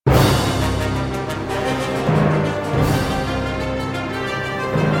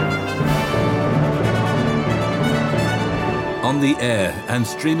On the air and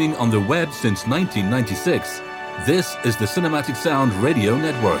streaming on the web since 1996, this is the Cinematic Sound Radio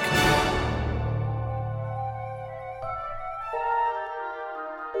Network.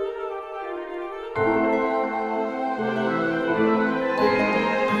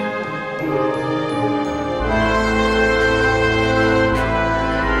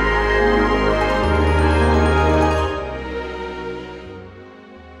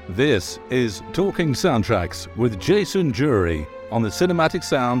 This is Talking Soundtracks with Jason Jury on the Cinematic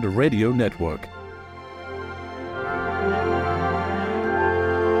Sound Radio Network.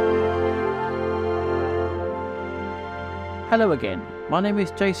 Hello again, my name is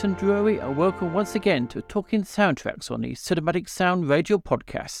Jason Drury and welcome once again to Talking Soundtracks on the Cinematic Sound Radio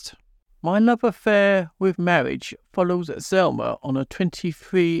Podcast. My love affair with marriage follows Zelma on a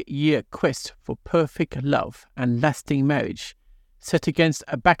 23-year quest for perfect love and lasting marriage, set against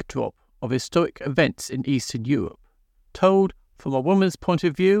a backdrop of historic events in Eastern Europe. Told from a woman's point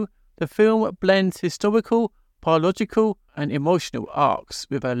of view, the film blends historical, biological and emotional arcs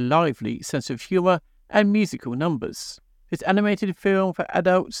with a lively sense of humour and musical numbers. This animated film for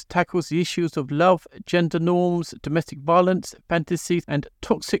adults tackles the issues of love, gender norms, domestic violence, fantasies and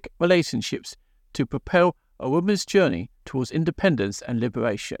toxic relationships to propel a woman's journey towards independence and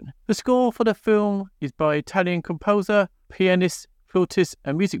liberation. The score for the film is by Italian composer, pianist, flautist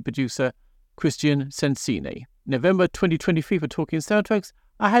and music producer Kristian Sensini. November 2023 for Talking Soundtracks,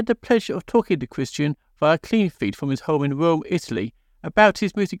 I had the pleasure of talking to Kristian via clean feed from his home in Rome, Italy, about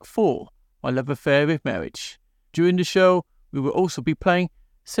his music for My Love Affair with Marriage. During the show, we will also be playing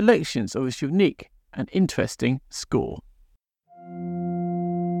selections of his unique and interesting score.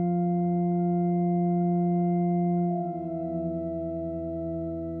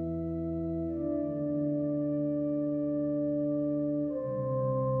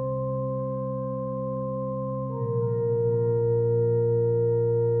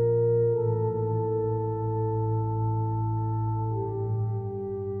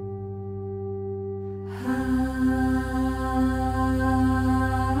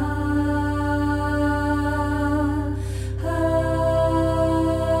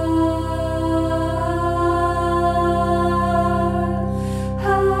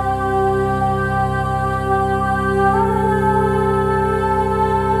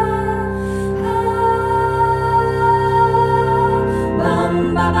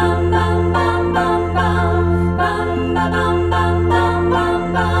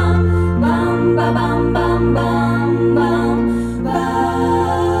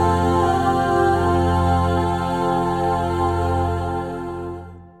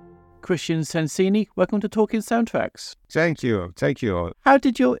 Kristian Sensini, welcome to Talking Soundtracks. Thank you. How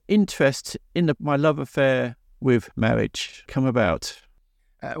did your interest in My Love Affair with Marriage come about?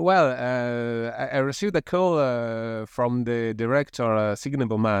 I received a call from the director, Signe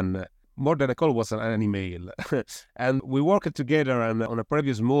Bowman. More than a call, was an email. And we worked together on a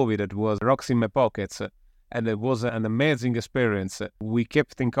previous movie that was Rocks in My Pockets. And it was an amazing experience. We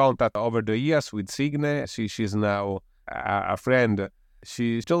kept in contact over the years with Signe. She's now a friend.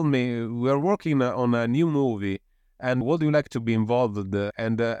 She told me, we are working on a new movie, and would you like to be involved?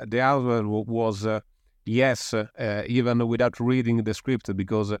 And the answer was yes, even without reading the script,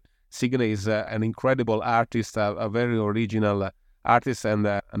 because Signe is an incredible artist, a very original artist, and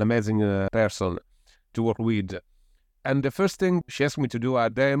an amazing person to work with. And the first thing, she asked me to do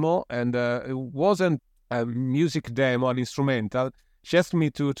a demo, and it wasn't a music demo, an instrumental. She asked me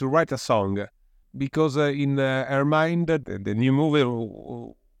to write a song. Because in her mind, the new movie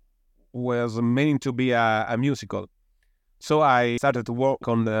was meant to be a musical. So I started to work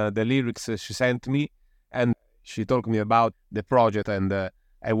on the lyrics she sent me, and she told me about the project, and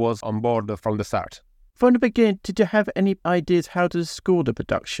I was on board from the start. From the beginning, did you have any ideas how to score the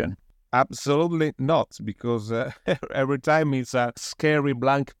production? Absolutely not, because every time it's a scary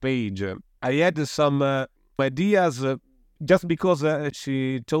blank page. I had some ideas just because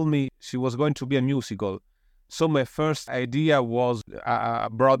she told me she was going to be a musical. So my first idea was a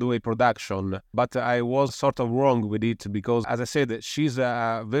Broadway production, but I was sort of wrong with it because, as I said, she's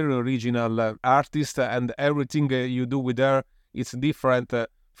a very original artist, and everything you do with her is different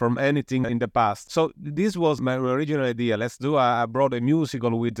from anything in the past. So this was my original idea. Let's do a Broadway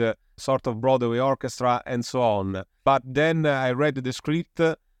musical with a sort of Broadway orchestra and so on. But then I read the script,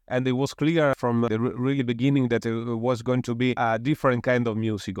 and it was clear from the really beginning that it was going to be a different kind of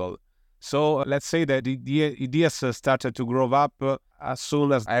musical. So let's say that the ideas started to grow up as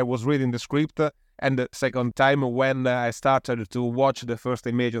soon as I was reading the script, and the second time when I started to watch the first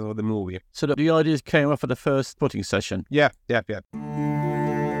images of the movie. So the ideas came up for the first putting session? Yeah.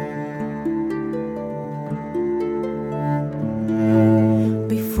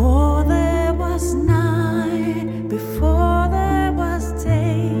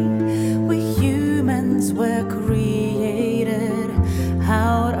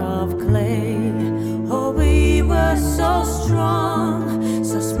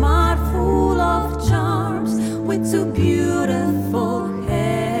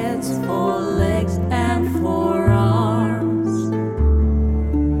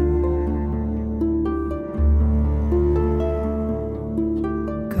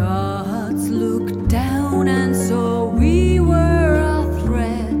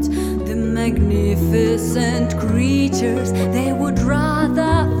 magnificent creatures they would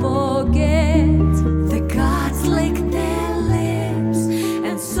rather forget. The gods licked their lips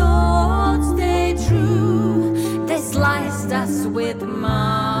and swords stayed true. They sliced us with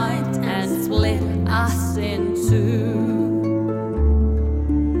might and split us in two.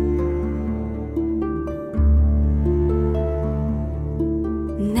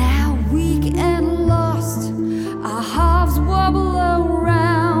 Now weak and lost, our halves wobble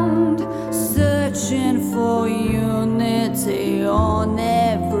around, searching for unity on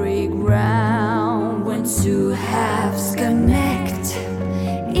every ground. When two halves connect,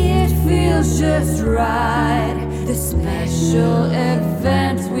 it feels just right. The special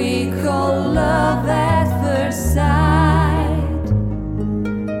event we call love at first sight.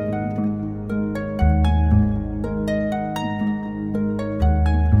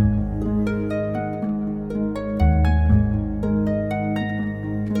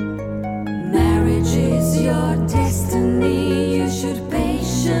 Marriage is your destiny, you should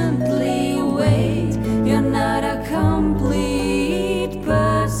patiently wait. You're not a complete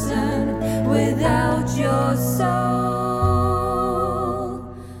person without your soul,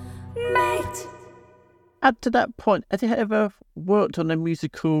 mate. Up to that point, had you ever worked on a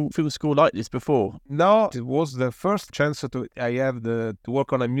musical film score like this before? No, it was the first chance I have to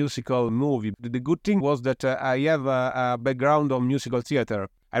work on a musical movie. The good thing was that I have a background on musical theater.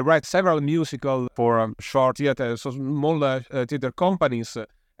 I write several musicals for short theater, so small theater companies,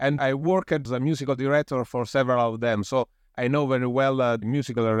 and I work as a musical director for several of them. So I know very well the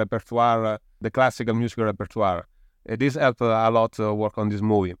musical repertoire, the classical musical repertoire. This helped a lot to work on this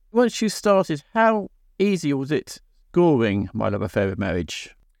movie. Once you started, how easy was it scoring My Love Affair with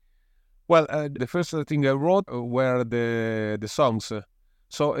Marriage? Well, the first thing I wrote were the songs.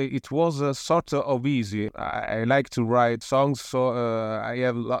 So it was sort of easy. I like to write songs, so I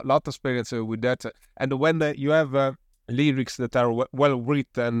have a lot of experience with that. And when you have lyrics that are well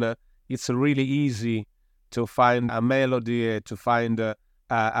written, it's really easy to find a melody, to find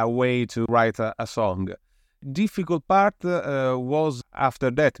a way to write a song. Difficult part was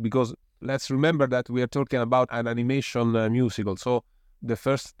after that, because let's remember that we are talking about an animation musical. So the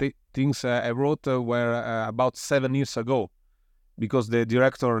first things I wrote were about 7 years ago, because the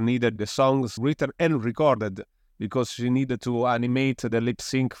director needed the songs written and recorded, because she needed to animate the lip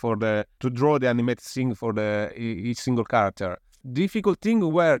sync to draw the animated sync for each single character. Difficult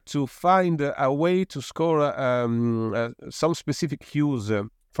thing were to find a way to score some specific cues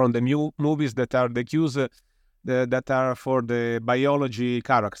from the movies that are the cues that are for the biology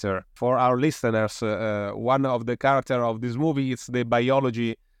character. For our listeners, one of the character of this movie is the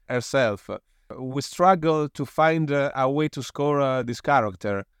biology herself. We struggle to find a way to score this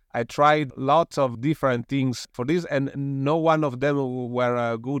character. I tried lots of different things for this, and no one of them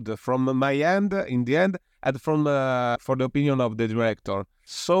were good from my end, in the end, and from for the opinion of the director.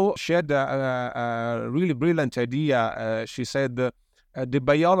 So she had a really brilliant idea. She said the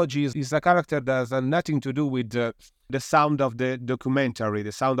biology is a character that has nothing to do with the sound of the documentary,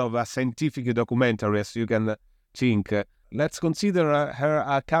 the sound of a scientific documentary, as you can think. Let's consider her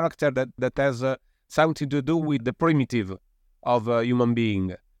a character that has something to do with the primitive of a human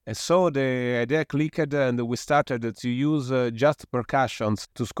being. And so the idea clicked, and we started to use just percussions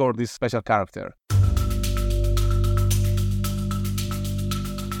to score this special character.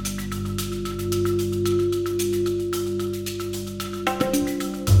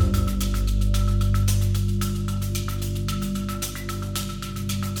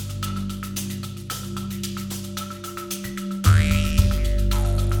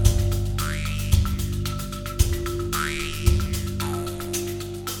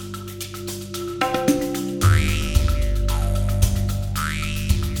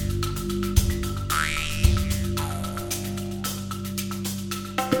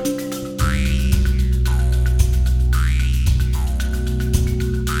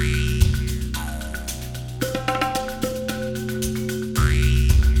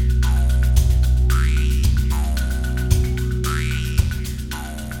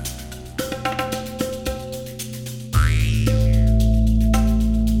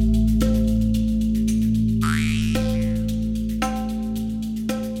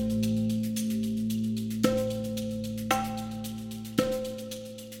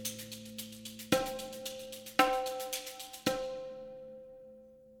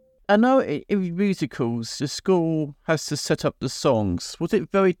 I know in musicals, the score has to set up the songs. Was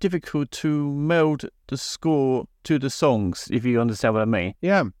it very difficult to meld the score to the songs, if you understand what I mean?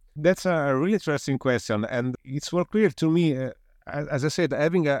 Yeah, that's a really interesting question. And it's well clear to me, as I said,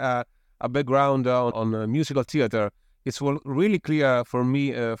 having a background on musical theater, it was really clear for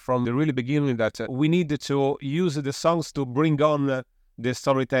me from the really beginning that we needed to use the songs to bring on the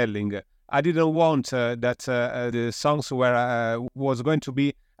storytelling. I didn't want that the songs was going to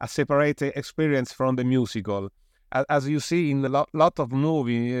be a separate experience from the musical. As you see in a lot of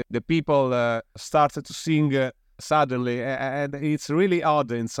movies, the people started to sing suddenly, and it's really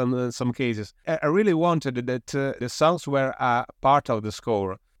odd in some cases. I really wanted that the songs were a part of the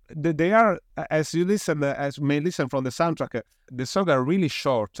score. They are, as you may listen from the soundtrack, the songs are really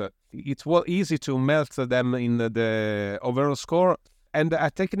short. It was easy to melt them in the overall score, and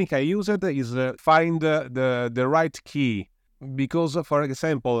a technique I used is find the right key. Because, for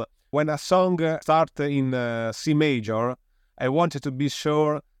example, when a song starts in C major, I wanted to be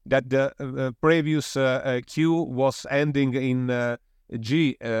sure that the previous cue was ending in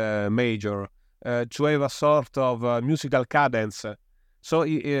G major to have a sort of musical cadence. So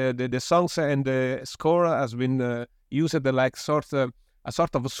the songs and the score has been used like a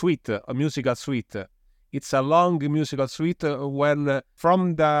sort of suite, a musical suite. It's a long musical suite when,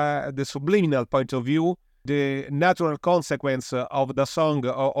 from the subliminal point of view, the natural consequence of the song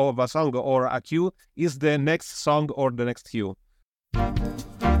or of a song or a cue is the next song or the next cue.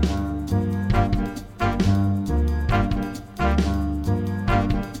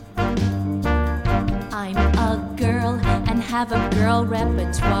 I'm a girl and have a girl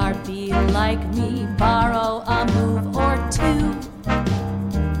repertoire. Be like me, borrow a move or two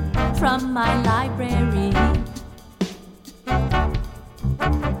from my library.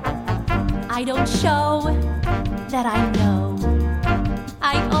 I don't show that I know.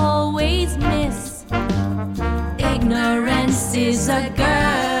 I always miss. Ignorance is a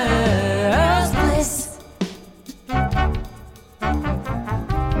girl's bliss.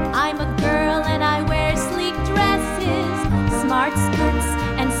 I'm a girl and I wear sleek dresses, smart skirts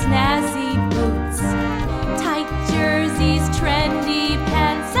and snazzy boots, tight jerseys, trendy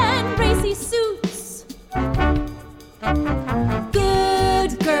pants and racy suits.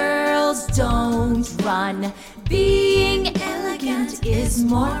 Good girls don't run. Being elegant is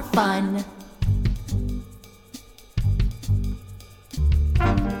more fun.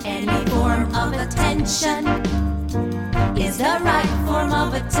 Any form of attention is the right form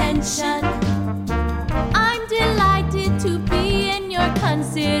of attention. I'm delighted to be in your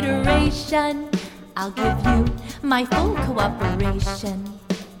consideration. I'll give you my full cooperation.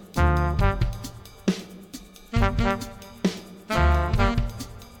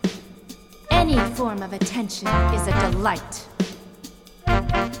 Any form of attention is a delight.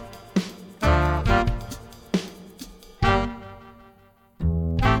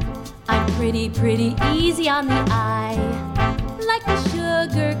 I'm pretty easy on the eye, like a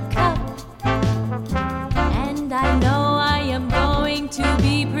sugar cup. And I know I am going to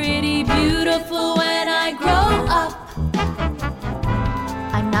be pretty beautiful when I grow up.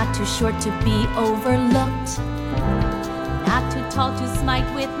 I'm not too short to be overlooked, not too tall to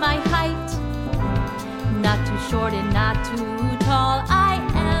smite with my height, not too short and not too tall. I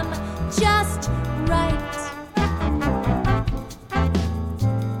am just right.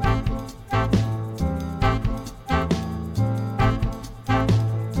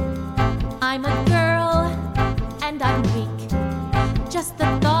 I'm a girl and I'm weak. Just the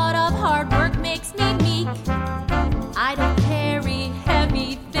thought of hard work makes me meek. I don't carry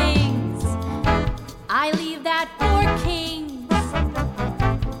heavy things. I leave that for kings.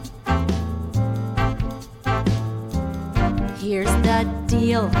 Here's the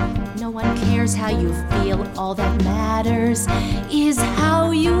deal. No one cares how you feel. All that matters is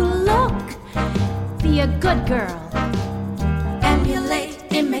how you look. Be a good girl. Emulate,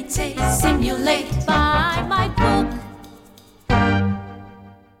 imitate, simulate. Buy my book.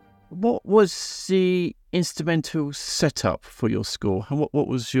 What was the instrumental setup for your score, and what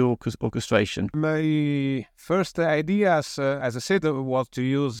was your orchestration? My first ideas, as I said, was to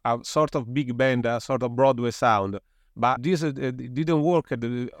use a sort of big band, a sort of Broadway sound. But this didn't work,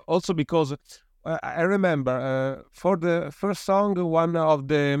 also because I remember for the first song, one of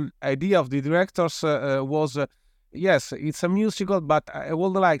the idea of the directors was, yes, it's a musical, but I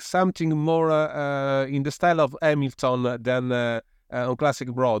would like something more in the style of Hamilton than on classic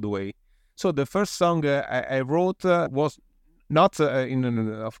Broadway. So the first song I wrote was not,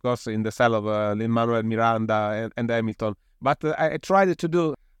 of course, in the style of Lin-Manuel Miranda and Hamilton, but I tried to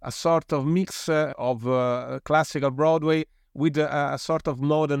do a sort of mix of classical Broadway with a sort of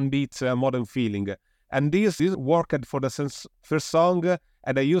modern beat, modern feeling. And this worked for the first song,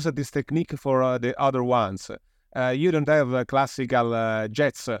 and I used this technique for the other ones. You don't have classical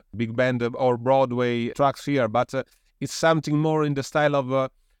jazz, big band or Broadway tracks here, but it's something more in the style of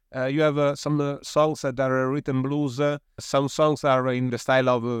You have some songs that are rhythm blues. Some songs are in the style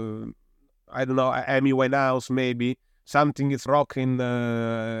of, I don't know, Amy Winehouse maybe. Something is rock in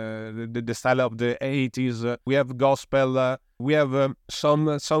the style of the 80s. We have gospel. We have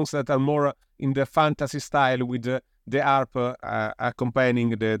some songs that are more in the fantasy style with the harp accompanying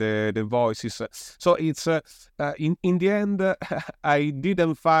the voices. So it's in the end, I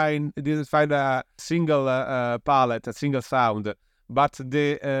didn't find a single palette, a single sound, but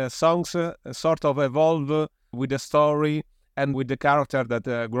the songs sort of evolve with the story and with the character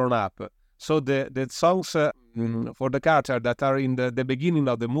that grown up. So the songs for the character that are in the beginning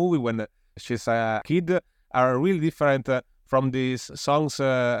of the movie when she's a kid are really different from these songs,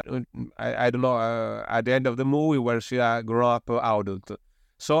 I don't know, at the end of the movie where she grown up adult.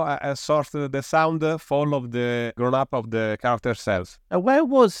 So sort of the sound followed the grown up of the character herself. Where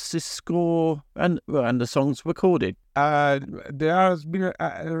was this score and the songs recorded? They are been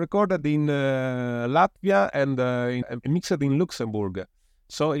recorded in Latvia and mixed in Luxembourg.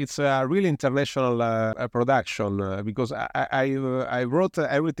 So it's a really international production because I wrote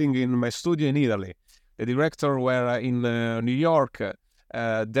everything in my studio in Italy. The director were in New York.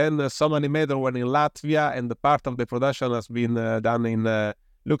 Then some animator were in Latvia, and the part of the production has been done in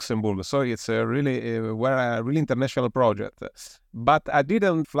Luxembourg. So it's a really international project. But I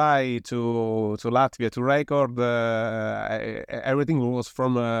didn't fly to Latvia to record. Everything was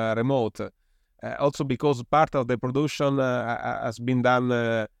from remote. Also because part of the production has been done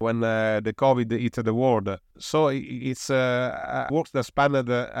when the COVID hit the world. So it's work that spanned,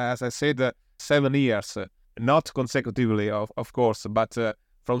 as I said, 7 years. Not consecutively, of course, but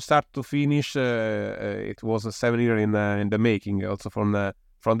from start to finish, it was 7 years in the making, also from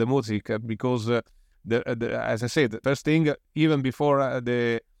the music, because, as I said, the first thing, even before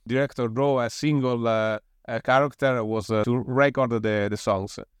the director drew a single character, was to record the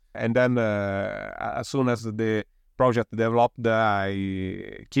songs. And then as soon as the project developed,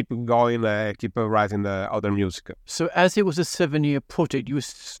 I keep going, keep writing the other music. So as it was a 7-year project, you were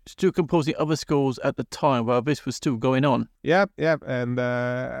still composing other scores at the time while this was still going on? Yeah. And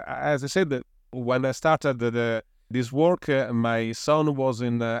as I said, when I started this work, my son was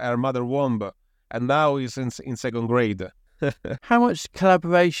in her mother's womb, and now he's in 2nd grade. How much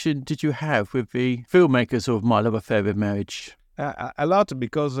collaboration did you have with the filmmakers of My Love Affair with Marriage? A lot,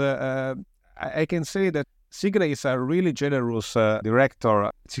 because I can say that Signe is a really generous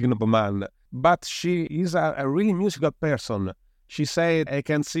director, Signe Boman, but she is a really musical person. She said, I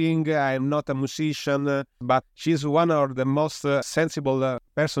can sing, I'm not a musician, but she's one of the most sensible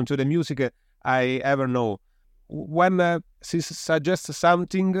person to the music I ever know. When she suggests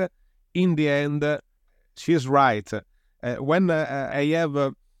something, in the end, she's right. When I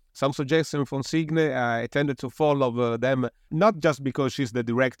have some suggestions from Signe, I tended to follow them, not just because she's the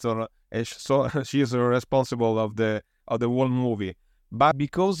director, so she is responsible of the whole movie, but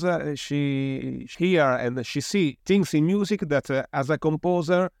because she hear and she see things in music that, as a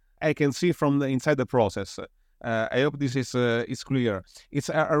composer, I can see from inside the process. I hope this is clear. It's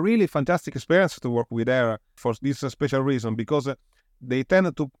a really fantastic experience to work with her for this special reason, because they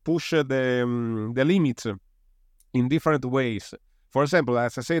tend to push the limits in different ways. For example,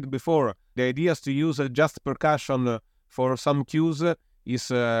 as I said before, the idea is to use just percussion for some cues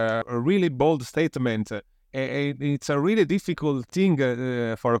is a really bold statement. It's a really difficult thing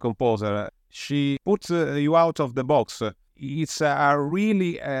for a composer. She puts you out of the box. It's a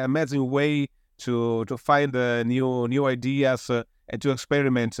really amazing way to find new ideas and to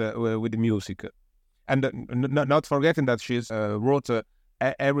experiment with the music. And not forgetting that she's wrote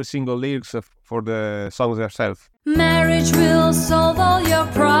every single lyrics for the songs herself. Marriage will solve all your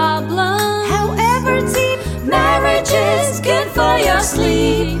problems. However deep, marriage is good for your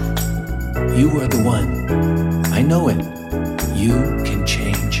sleep. You are the one. I know it. You can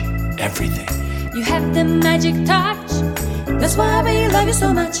change everything. You have the magic touch. That's why we love you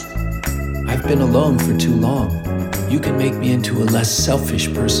so much. I've been alone for too long. You can make me into a less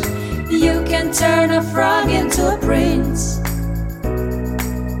selfish person. You can turn a frog into a prince.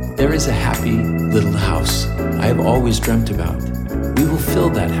 There is a happy little house I have always dreamt about. We will fill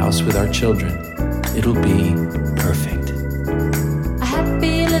that house with our children. It'll be perfect. A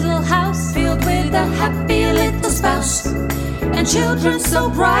happy little house filled with a happy little spouse. And children so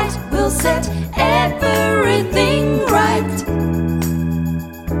bright will set everything right.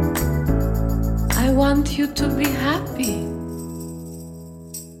 I want you to be happy.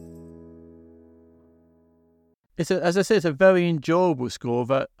 As I said, it's a very enjoyable score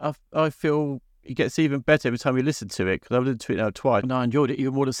that I feel it gets even better every time you listen to it, because I've listened to it now twice and I enjoyed it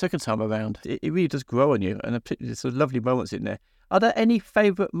even more the second time around. It really does grow on you, and there's some lovely moments in there. Are there any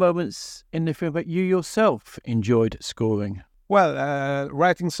favourite moments in the film that you yourself enjoyed scoring? Well,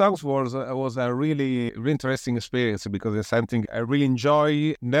 writing songs was a really, really interesting experience because it's something I really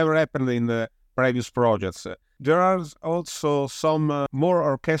enjoy. Never happened in the previous projects. There are also some more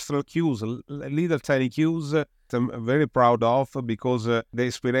orchestral cues, little tiny cues that I'm very proud of because the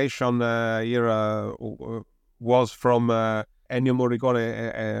inspiration here was from Ennio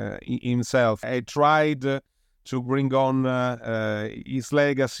Morricone himself. I tried to bring on his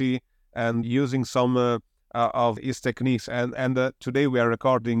legacy and using some of his techniques. And today we are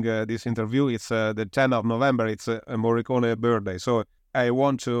recording this interview. It's the 10th of November. It's a Morricone birthday. So I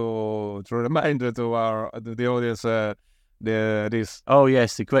want to remind to the audience this. Oh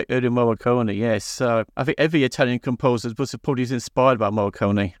yes, the great Ennio Morricone. Yes, I think every Italian composer was probably inspired by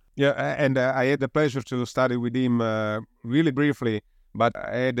Morricone. Yeah, and I had the pleasure to study with him really briefly, but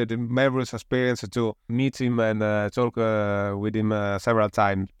I had the marvelous experience to meet him and talk with him several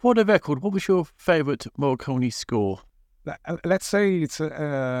times. For the record, what was your favourite Morricone score? Let's say it's,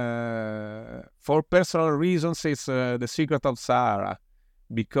 for personal reasons, it's The Secret of Sahara,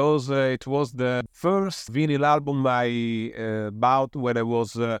 because it was the first vinyl album I bought when I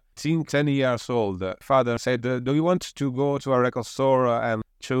was 10 years old. Father said, do you want to go to a record store and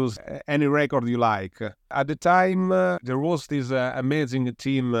choose any record you like? At the time, there was this amazing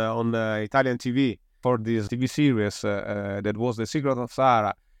team on Italian TV for this TV series that was The Secret of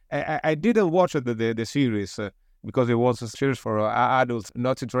Sahara. I didn't watch the series because it was a series for adults,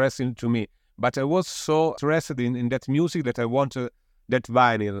 not interesting to me. But I was so interested in that music that I wanted that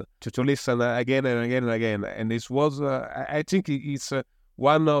vinyl to listen again and again and again. And this was, I think it's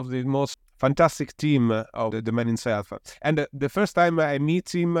one of the most fantastic team of the man himself. And the first time I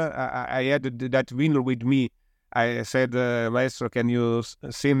meet him, I had that vinyl with me. I said, Maestro, can you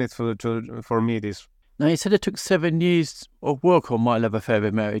sing it for me, this? Now, you said it took 7 years of work on My Love Affair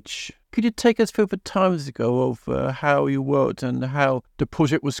with Marriage. Could you take us through the times ago of how you worked and how the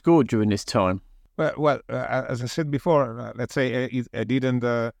project was scored during this time? Well, as I said before, let's say I didn't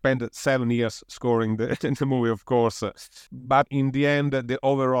spend 7 years scoring the movie, of course. But in the end, the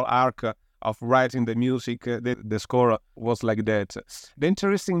overall arc of writing the music, the score was like that. The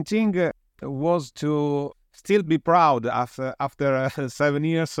interesting thing was to still be proud after 7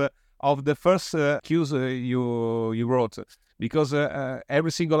 years of the first cues you wrote, because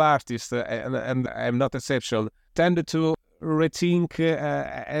every single artist, and I'm not exception, tended to rethink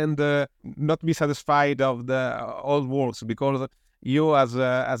and not be satisfied of the old works, because you as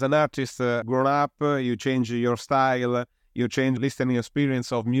an artist grown up, you change your style, you change listening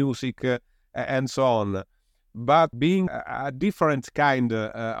experience of music and so on. But being a different kind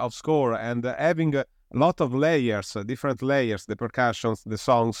of score and having a lot of layers, different layers, the percussions, the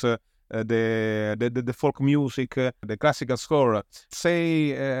songs, the folk music, the classical score.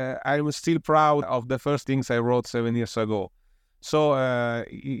 I'm still proud of the first things I wrote 7 years ago. So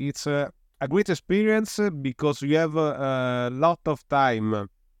it's a great experience because you have a lot of time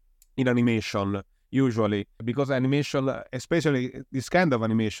in animation, usually, because animation, especially this kind of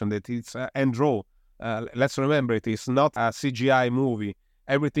animation that it's hand draw. Let's remember, it is not a CGI movie.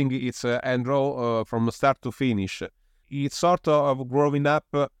 Everything is hand draw from start to finish. It's sort of growing up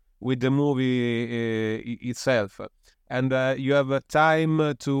with the movie itself. And you have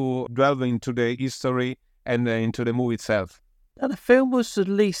time to delve into the history and into the movie itself. Now, the film was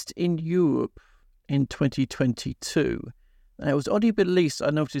released in Europe in 2022. And it was only released, I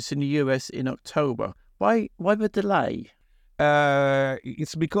noticed, in the US in October. Why the delay?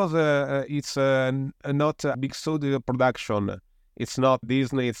 It's because it's not a big studio production. It's not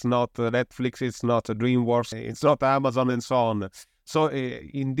Disney, it's not Netflix, it's not DreamWorks, it's not Amazon and so on. So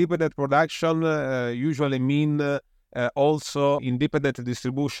independent production usually mean also independent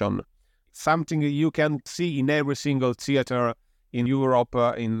distribution. Something you can see in every single theater in Europe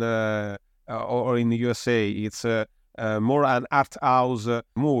or in the USA. It's more an art house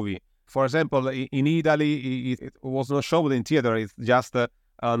movie. For example, in Italy, it was not shown in theater. It's just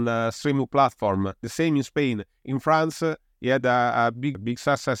on a streaming platform. The same in Spain. In France, it had a big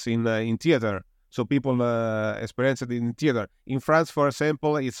success in theater. So people experienced it in theater. In France, for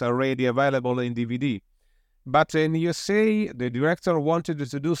example, it's already available in DVD. But in USA, the director wanted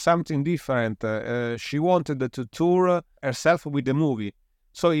to do something different. She wanted to tour herself with the movie.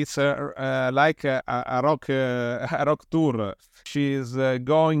 So it's like a rock tour. She is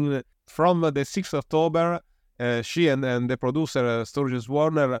going from the 6th of October. She and the producer, Sturgis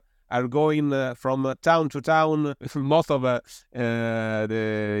Warner, are going from town to town, most of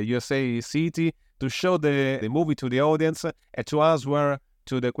the USA city, to show the movie to the audience and to answer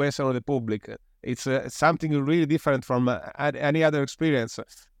to the question of the public. It's something really different from any other experience.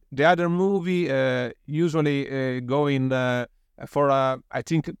 The other movie usually going for I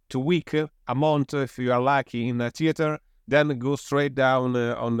think 2 weeks, a month if you are lucky in a theater, then go straight down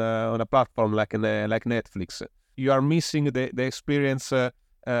on a platform like Netflix. You are missing the experience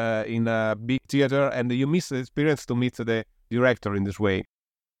in a big theater, and you miss the experience to meet the director in this way.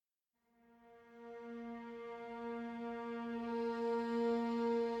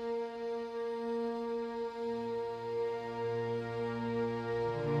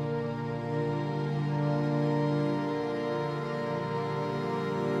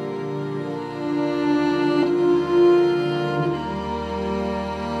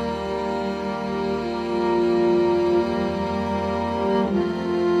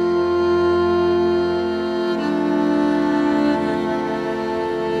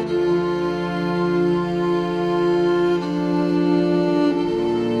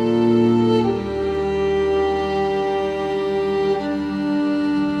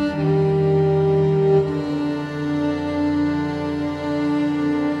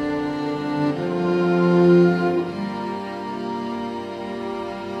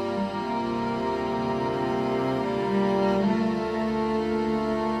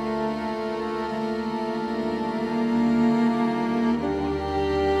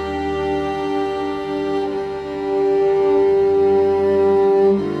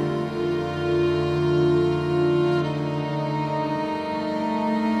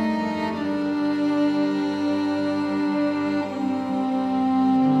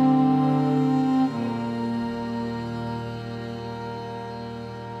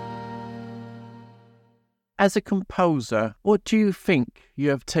 As a composer, what do you think you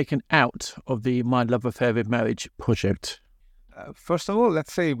have taken out of the My Love Affair with Marriage project? First of all,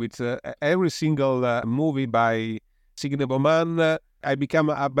 let's say with every single movie by Sensini man, I become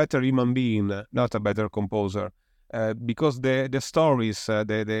a better human being, not a better composer. Because the stories,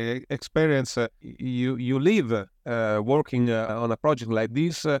 the experience you live working on a project like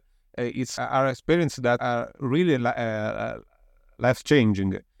this, it's our experience that are really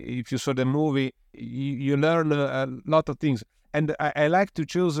life-changing. If you saw the movie, you learn a lot of things. And I like to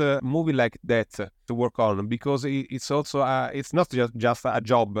choose a movie like that to work on, because it's also it's not just a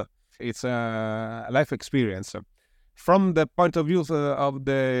job, it's a life experience. From the point of view of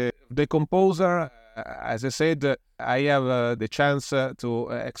the composer, as I said, I have the chance to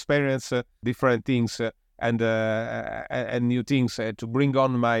experience different things and new things to bring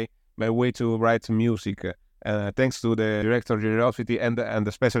on my way to write music, thanks to the director's generosity and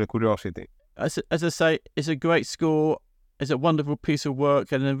especially curiosity. As I say, it's a great score. It's a wonderful piece of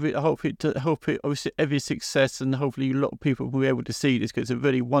work, and I hope it obviously every success, and hopefully a lot of people will be able to see this, because it's a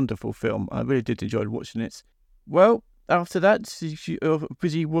really wonderful film. I really did enjoy watching it. Well, after that, you're a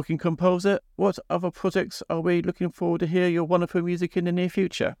busy working composer. What other projects are we looking forward to hear your wonderful music in the near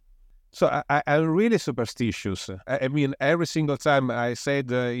future? So I'm really superstitious. I mean, every single time I said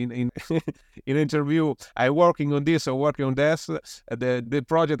in interview, I'm working on this or working on this, the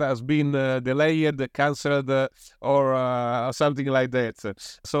project has been delayed, cancelled, or something like that.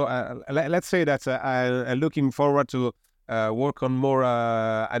 So let's say that I'm looking forward to work on more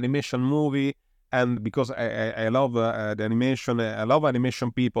animation movie, and because I love the animation, I love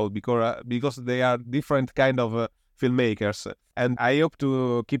animation people because they are different kind of filmmakers, and I hope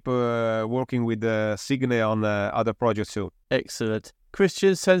to keep working with Sensini on other projects too. Excellent.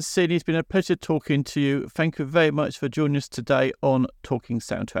 Kristian Sensini, it's been a pleasure talking to you. Thank you very much for joining us today on Talking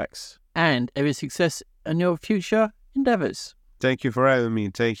Soundtracks, and every success in your future endeavours. Thank you for having me.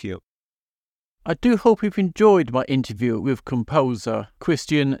 Thank you. I do hope you've enjoyed my interview with composer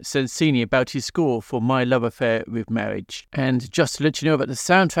Kristian Sensini about his score for My Love Affair with Marriage. And just to let you know that the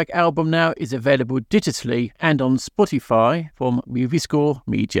soundtrack album now is available digitally and on Spotify from Movie Score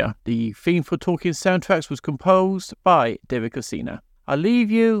Media. The theme for Talking Soundtracks was composed by David Cosina. I'll leave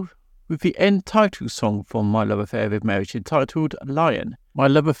you with the end title song from My Love Affair with Marriage, entitled Lion. My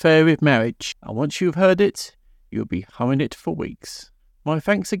Love Affair with Marriage. And once you've heard it, you'll be humming it for weeks. My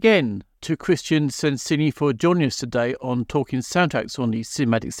thanks again to Kristian Sensini for joining us today on Talking Soundtracks on the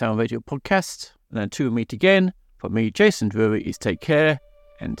Cinematic Sound Radio podcast. And until we meet again, from me, Jason Drury, is take care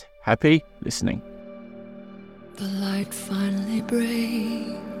and happy listening. The light finally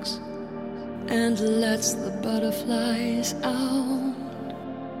breaks and lets the butterflies out.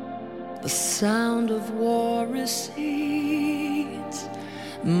 The sound of war recedes.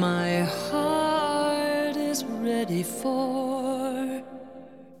 My heart is ready for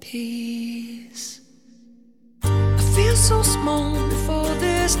peace. I feel so small before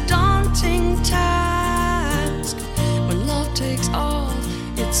this daunting task. When love takes off,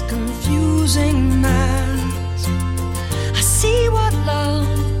 it's confusing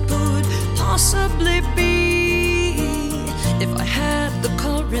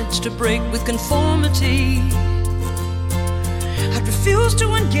courage to break with conformity. I'd refuse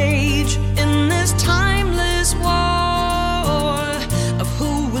to engage in this timeless war of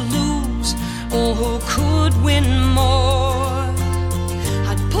who will lose or who could win more.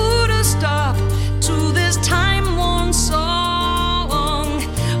 I'd put a stop to this time-worn song on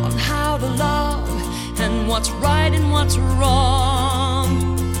how to love and what's right and what's wrong.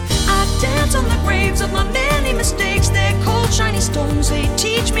 I dance on the graves of my many mistakes. They're cold, shiny stones. They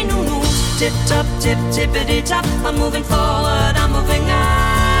teach me new moves. Tip top, tip tippity top. I'm moving forward. I'm moving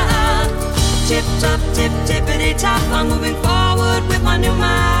up. Tip top, tip tippity top. I'm moving forward with my new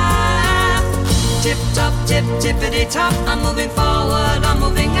map. Tip top, tip tippity top. I'm moving forward. I'm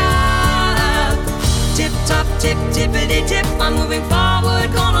moving up. Tip top, tip tippity tip. I'm moving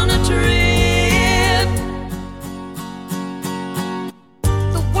forward. Gone on a trip.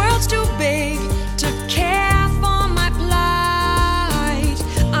 The world's too big to care for my plight.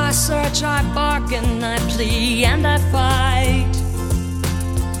 I search, I bargain, I plea, and I fight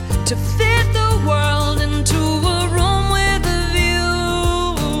to fit the world into a room with a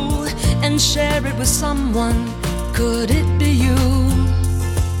view and share it with someone. Could it be you?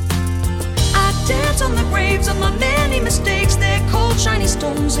 I dance on the graves of my many mistakes. They're cold, shiny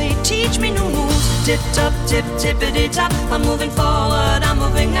stones. They teach me new moves. Tip top, tip tippity top. I'm moving forward. I'm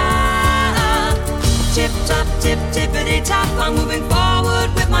moving up. Tip top, tip tippity top. I'm moving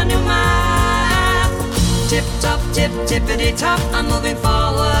forward with my new map. Tip top, tip tippity top. I'm moving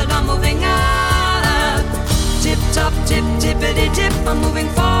forward. I'm moving up. Tip top, tip tippity tip. I'm moving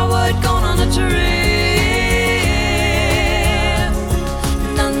forward. Going on a trip.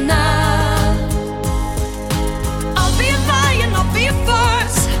 Na na. I'll be a lion. I'll be a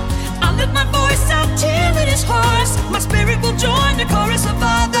force. I'll let my voice out till it is hoarse. My spirit will join the chorus of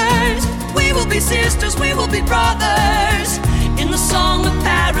others. We will be sisters, we will be brothers. In the song of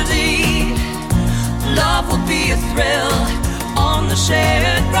parody, love will be a thrill on the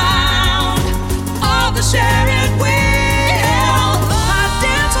shared ground of the shared will. I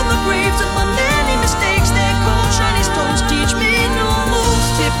dance on the graves of my many mistakes. Their cold, shiny stones teach me new moves.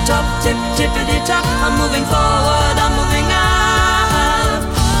 Tip top, tip tippity top. I'm moving forward, I'm moving up.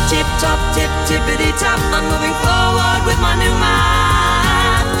 Tip top, tip tippity top. I'm moving forward with my new map.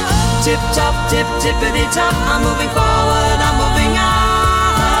 Tip top, tip tippity top. I'm moving forward, I'm moving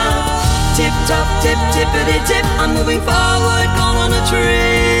up. Tip top, tip tippity tip. I'm moving forward, gone on a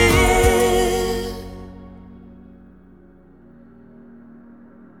trip.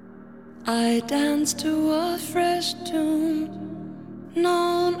 I dance to a fresh tune,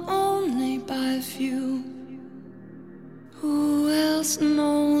 known only by a few. Who else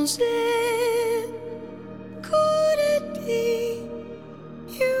knows it? Could it be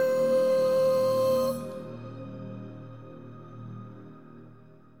you?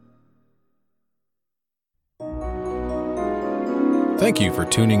 Thank you for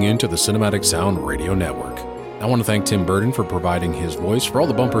tuning in to the Cinematic Sound Radio Network. I want to thank Tim Burden for providing his voice for all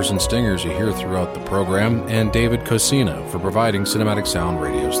the bumpers and stingers you hear throughout the program, and David Cosina for providing Cinematic Sound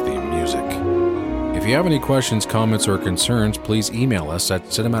Radio's theme music. If you have any questions, comments, or concerns, please email us at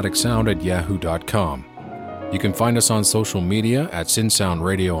cinematicsound@yahoo.com. You can find us on social media at CinSound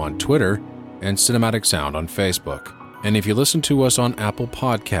Radio on Twitter and Cinematic Sound on Facebook. And if you listen to us on Apple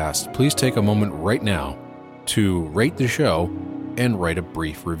Podcasts, please take a moment right now to rate the show and write a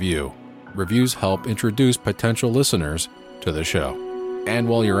brief review. Reviews help introduce potential listeners to the show. And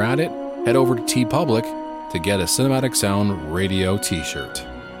while you're at it, head over to TeePublic to get a Cinematic Sound Radio t-shirt.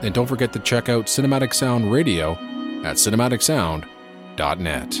 And don't forget to check out Cinematic Sound Radio at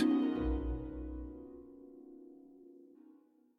cinematicsound.net.